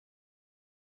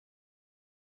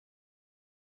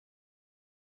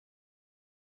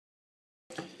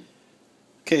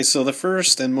Okay, so the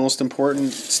first and most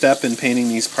important step in painting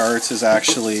these parts is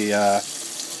actually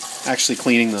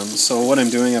cleaning them. So what I'm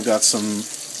doing, I've got some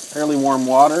fairly warm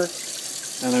water,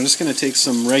 and I'm just going to take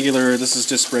some regular, this is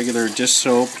just regular dish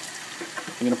soap.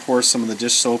 I'm going to pour some of the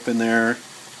dish soap in there,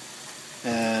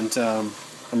 and I'm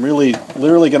literally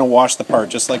going to wash the part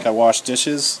just like I wash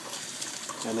dishes.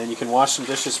 And then you can wash some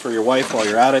dishes for your wife while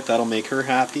you're at it. That'll make her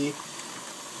happy.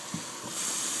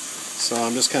 So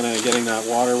I'm just kind of getting that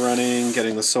water running,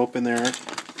 getting the soap in there.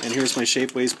 And here's my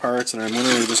Shapeways parts, and I'm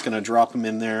literally just going to drop them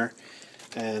in there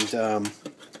and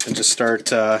just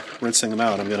start rinsing them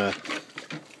out. I'm going to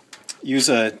use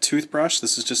a toothbrush.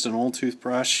 This is just an old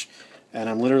toothbrush. And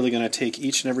I'm literally going to take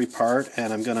each and every part,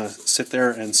 and I'm going to sit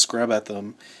there and scrub at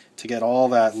them to get all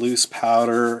that loose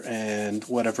powder and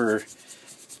whatever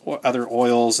other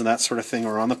oils and that sort of thing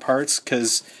are on the parts.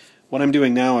 Because what I'm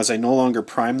doing now is I no longer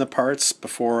prime the parts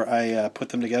before I put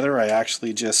them together. I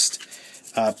actually just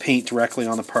paint directly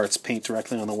on the parts, paint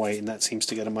directly on the white, and that seems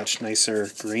to get a much nicer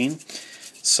green.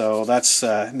 So that's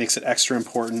makes it extra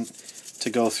important to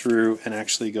go through and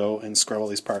actually go and scrub all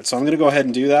these parts. So I'm going to go ahead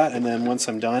and do that, and then once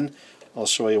I'm done, I'll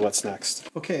show you what's next.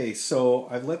 Okay, so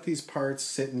I've let these parts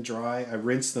sit and dry. I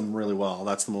rinsed them really well.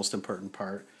 That's the most important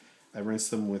part. I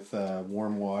rinsed them with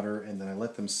warm water, and then I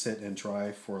let them sit and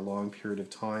dry for a long period of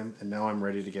time, and now I'm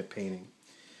ready to get painting.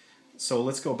 So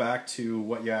let's go back to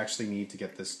what you actually need to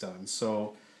get this done.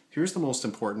 So here's the most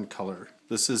important color.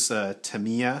 This is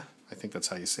Tamiya, I think that's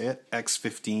how you say it,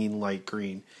 X15 light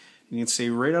green. And you can see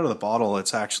right out of the bottle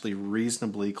it's actually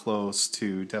reasonably close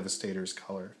to Devastator's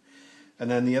color.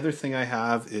 And then the other thing I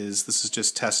have is, this is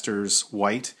just Tester's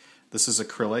white. This is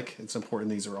acrylic. It's important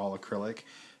these are all acrylic.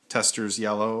 Tester's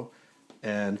yellow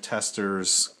and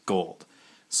Tester's gold.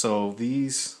 So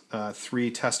these three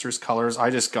Tester's colors,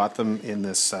 I just got them in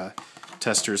this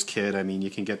Tester's kit. I mean, you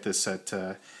can get this at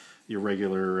your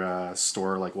regular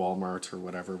store like Walmart or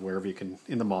whatever, wherever you can,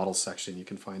 in the model section, you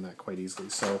can find that quite easily.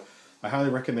 So I highly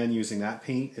recommend using that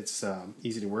paint. It's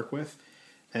easy to work with.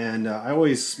 And I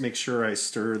always make sure I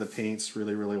stir the paints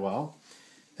really, really well.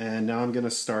 And now I'm going to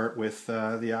start with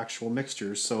the actual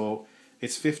mixture. So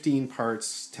it's 15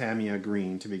 parts Tamiya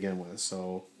green to begin with.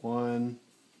 So 1,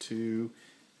 2,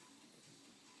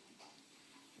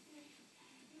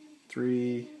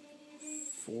 3,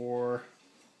 4.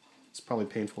 It's probably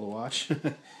painful to watch.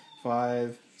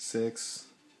 5, 6,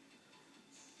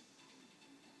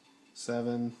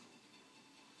 7,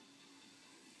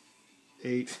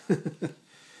 8.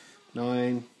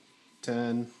 9,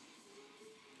 10,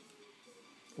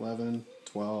 11,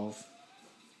 12,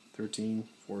 13,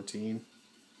 14,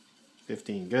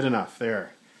 15. Good enough,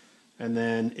 there. And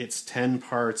then it's 10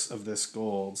 parts of this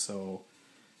gold. So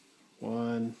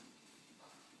 1,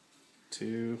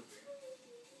 2.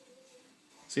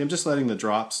 See, I'm just letting the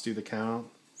drops do the count.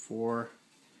 4,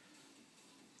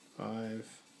 5,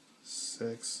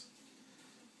 6.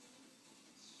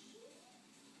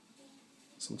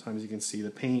 Sometimes you can see the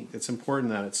paint. It's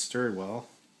important that it's stirred well.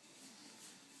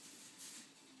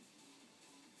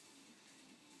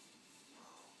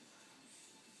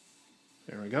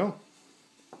 There we go.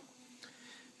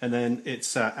 And then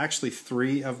it's actually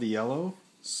 3 of the yellow.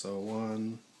 So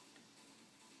 1,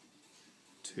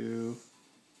 2,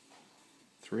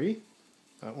 3.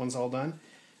 That one's all done.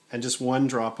 And just 1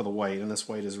 drop of the white. And this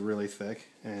white is really thick.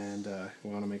 And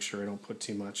we want to make sure I don't put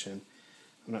too much in.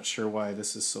 I'm not sure why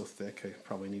this is so thick. I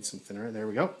probably need some thinner. There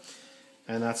we go.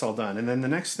 And that's all done. And then the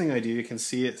next thing I do, you can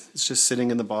see it's just sitting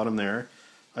in the bottom there.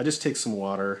 I just take some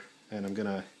water, and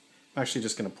I'm actually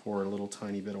just going to pour a little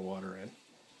tiny bit of water in.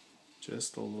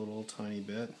 Just a little tiny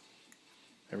bit.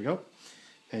 There we go.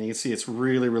 And you can see it's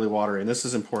really, really watery. And this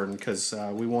is important because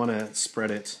we want to spread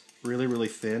it really, really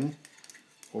thin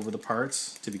over the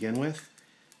parts to begin with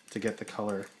to get the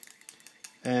color.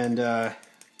 And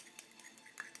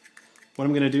what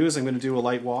I'm going to do is I'm going to do a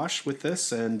light wash with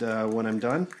this, and when I'm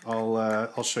done,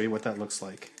 I'll show you what that looks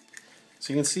like.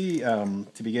 So you can see,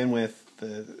 to begin with,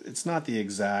 it's not the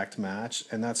exact match,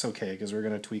 and that's okay because we're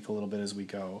going to tweak a little bit as we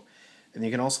go. And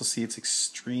you can also see it's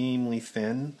extremely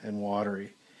thin and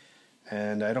watery.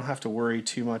 And I don't have to worry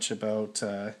too much about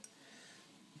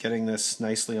getting this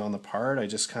nicely on the part. I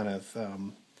just kind of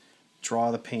draw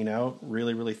the paint out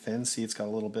really, really thin. See, it's got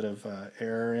a little bit of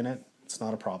air in it. It's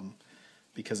not a problem,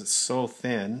 because it's so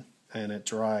thin and it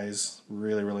dries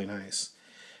really, really nice.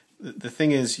 The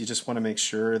thing is, you just want to make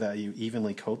sure that you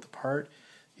evenly coat the part.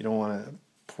 You don't want a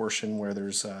portion where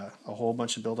there's a whole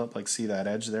bunch of buildup, like see that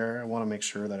edge there? I want to make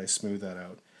sure that I smooth that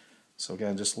out. So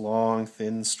again, just long,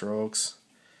 thin strokes,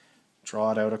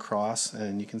 draw it out across,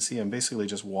 and you can see I'm basically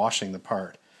just washing the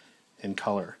part in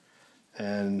color.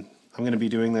 And I'm going to be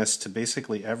doing this to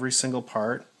basically every single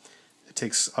part. It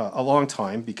takes a long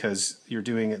time because you're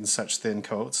doing it in such thin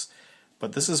coats,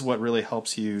 but this is what really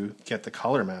helps you get the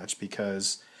color match,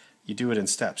 because you do it in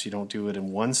steps. You don't do it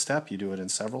in one step, you do it in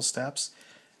several steps,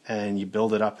 and you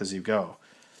build it up as you go.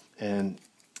 And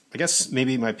I guess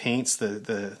maybe my paints,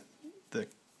 the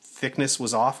thickness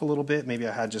was off a little bit. Maybe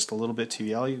I had just a little bit too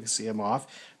yellow. You can see I'm off.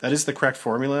 That is the correct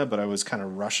formula, but I was kind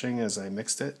of rushing as I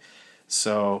mixed it.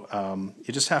 So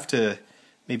you just have to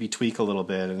maybe tweak a little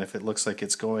bit, and if it looks like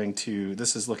it's going to,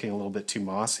 this is looking a little bit too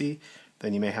mossy,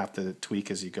 then you may have to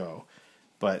tweak as you go.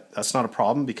 But that's not a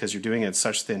problem because you're doing it in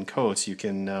such thin coats. You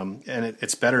can, and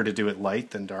it's better to do it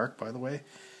light than dark, by the way.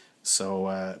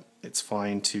 So it's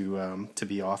fine to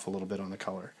be off a little bit on the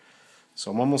color.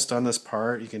 So I'm almost done this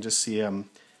part. You can just see I'm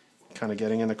kind of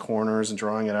getting in the corners and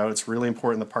drawing it out. It's really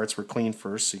important the parts were clean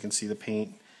first, so you can see the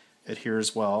paint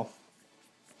adheres well.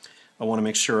 I want to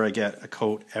make sure I get a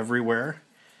coat everywhere,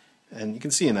 and you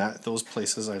can see in those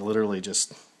places I literally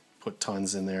just put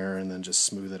tons in there and then just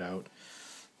smooth it out.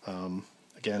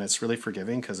 Again, it's really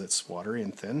forgiving because it's watery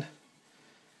and thin,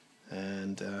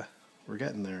 and we're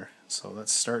getting there. So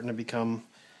that's starting to become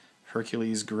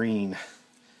Hercules Green.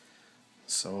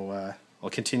 So I'll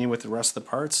continue with the rest of the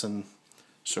parts and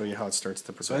show you how it starts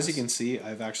to progress. So as you can see,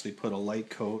 I've actually put a light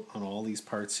coat on all these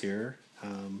parts here.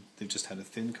 They've just had a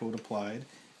thin coat applied,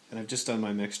 and I've just done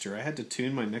my mixture. I had to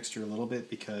tune my mixture a little bit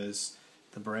because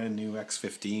the brand new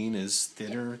X15 is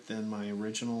thinner than my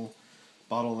original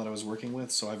bottle that I was working with,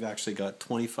 so I've actually got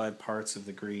 25 parts of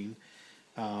the green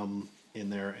in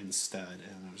there instead,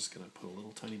 and I'm just going to put a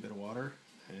little tiny bit of water,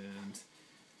 and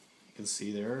you can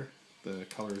see there the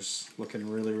color's looking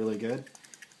really, really good.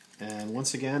 And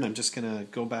once again, I'm just going to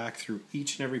go back through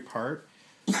each and every part,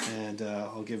 and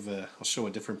I'll show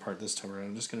a different part this time around.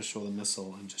 I'm just going to show the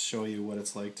missile and just show you what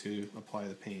it's like to apply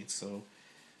the paint. So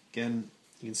again,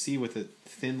 you can see with it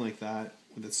thin like that,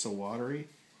 with it so watery,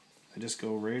 I just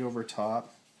go right over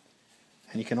top,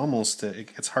 and you can almost,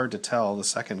 it's hard to tell the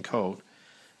second coat,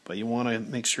 but you want to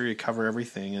make sure you cover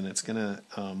everything, and it's going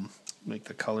to make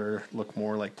the color look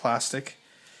more like plastic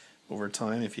over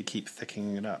time if you keep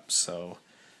thickening it up. So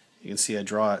you can see I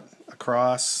draw it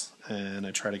across and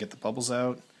I try to get the bubbles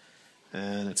out,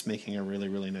 and it's making a really,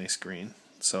 really nice green.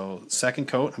 So second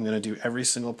coat, I'm going to do every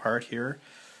single part here,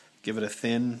 give it a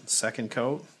thin second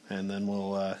coat, and then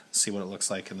we'll see what it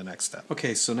looks like in the next step.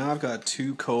 Okay, so now I've got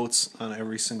 2 coats on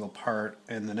every single part,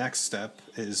 and the next step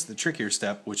is the trickier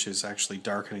step, which is actually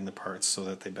darkening the parts so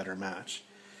that they better match.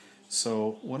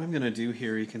 So what I'm going to do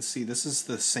here, you can see this is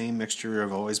the same mixture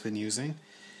I've always been using,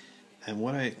 and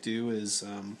what I do is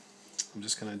I'm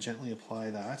just going to gently apply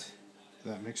that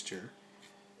mixture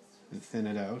and thin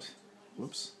it out.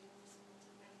 Whoops.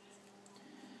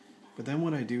 But then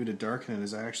what I do to darken it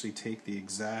is I actually take the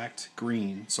exact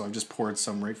green, so I've just poured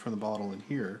some right from the bottle in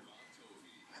here,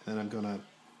 and then I'm going to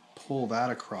pull that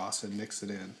across and mix it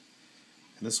in. And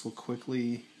this will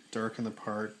quickly darken the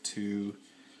part to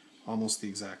almost the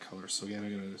exact color. So again, I'm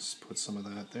going to just put some of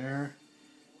that there,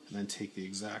 and then take the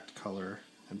exact color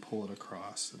and pull it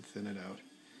across and thin it out.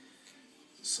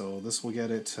 So this will get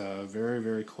it very,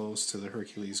 very close to the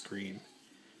Hercules Green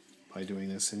by doing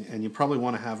this. And you probably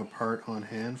want to have a part on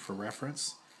hand for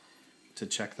reference to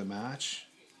check the match,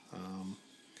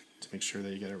 to make sure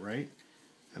that you get it right.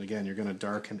 And again, you're going to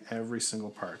darken every single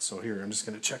part. So here, I'm just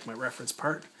going to check my reference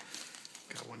part.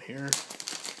 Got one here.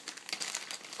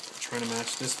 Trying to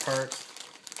match this part.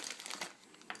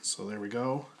 So there we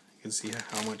go. You can see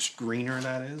how much greener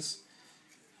that is.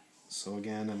 So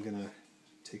again, I'm going to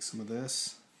take some of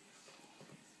this,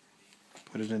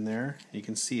 put it in there. You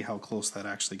can see how close that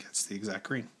actually gets to the exact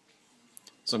green.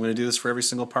 So I'm going to do this for every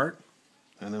single part,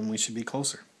 and then we should be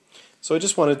closer. So I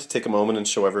just wanted to take a moment and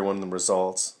show everyone the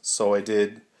results. So I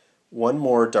did one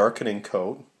more darkening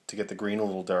coat to get the green a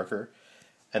little darker,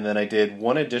 and then I did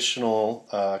one additional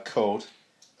coat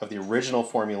of the original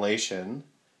formulation,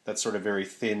 that sort of very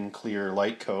thin, clear,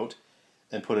 light coat,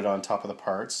 and put it on top of the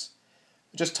parts.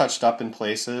 Just touched up in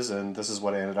places, and this is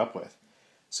what I ended up with.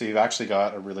 So you've actually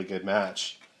got a really good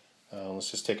match.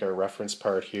 Let's just take our reference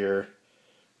part here,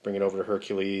 bring it over to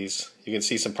Hercules. You can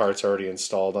see some parts already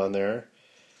installed on there,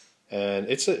 and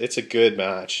it's a good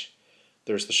match.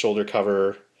 There's the shoulder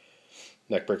cover.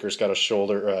 Neckbreaker's got a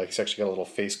shoulder. He's actually got a little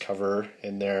face cover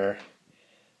in there.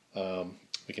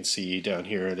 We can see down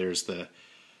here there's the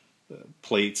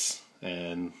plates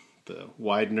and the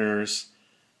wideners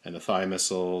and the thigh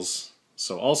missiles.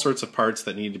 So all sorts of parts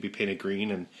that need to be painted green,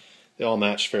 and they all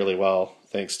match fairly well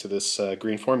thanks to this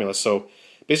green formula. So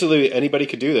basically anybody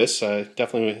could do this.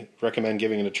 Definitely recommend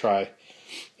giving it a try.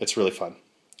 It's really fun.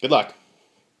 Good luck.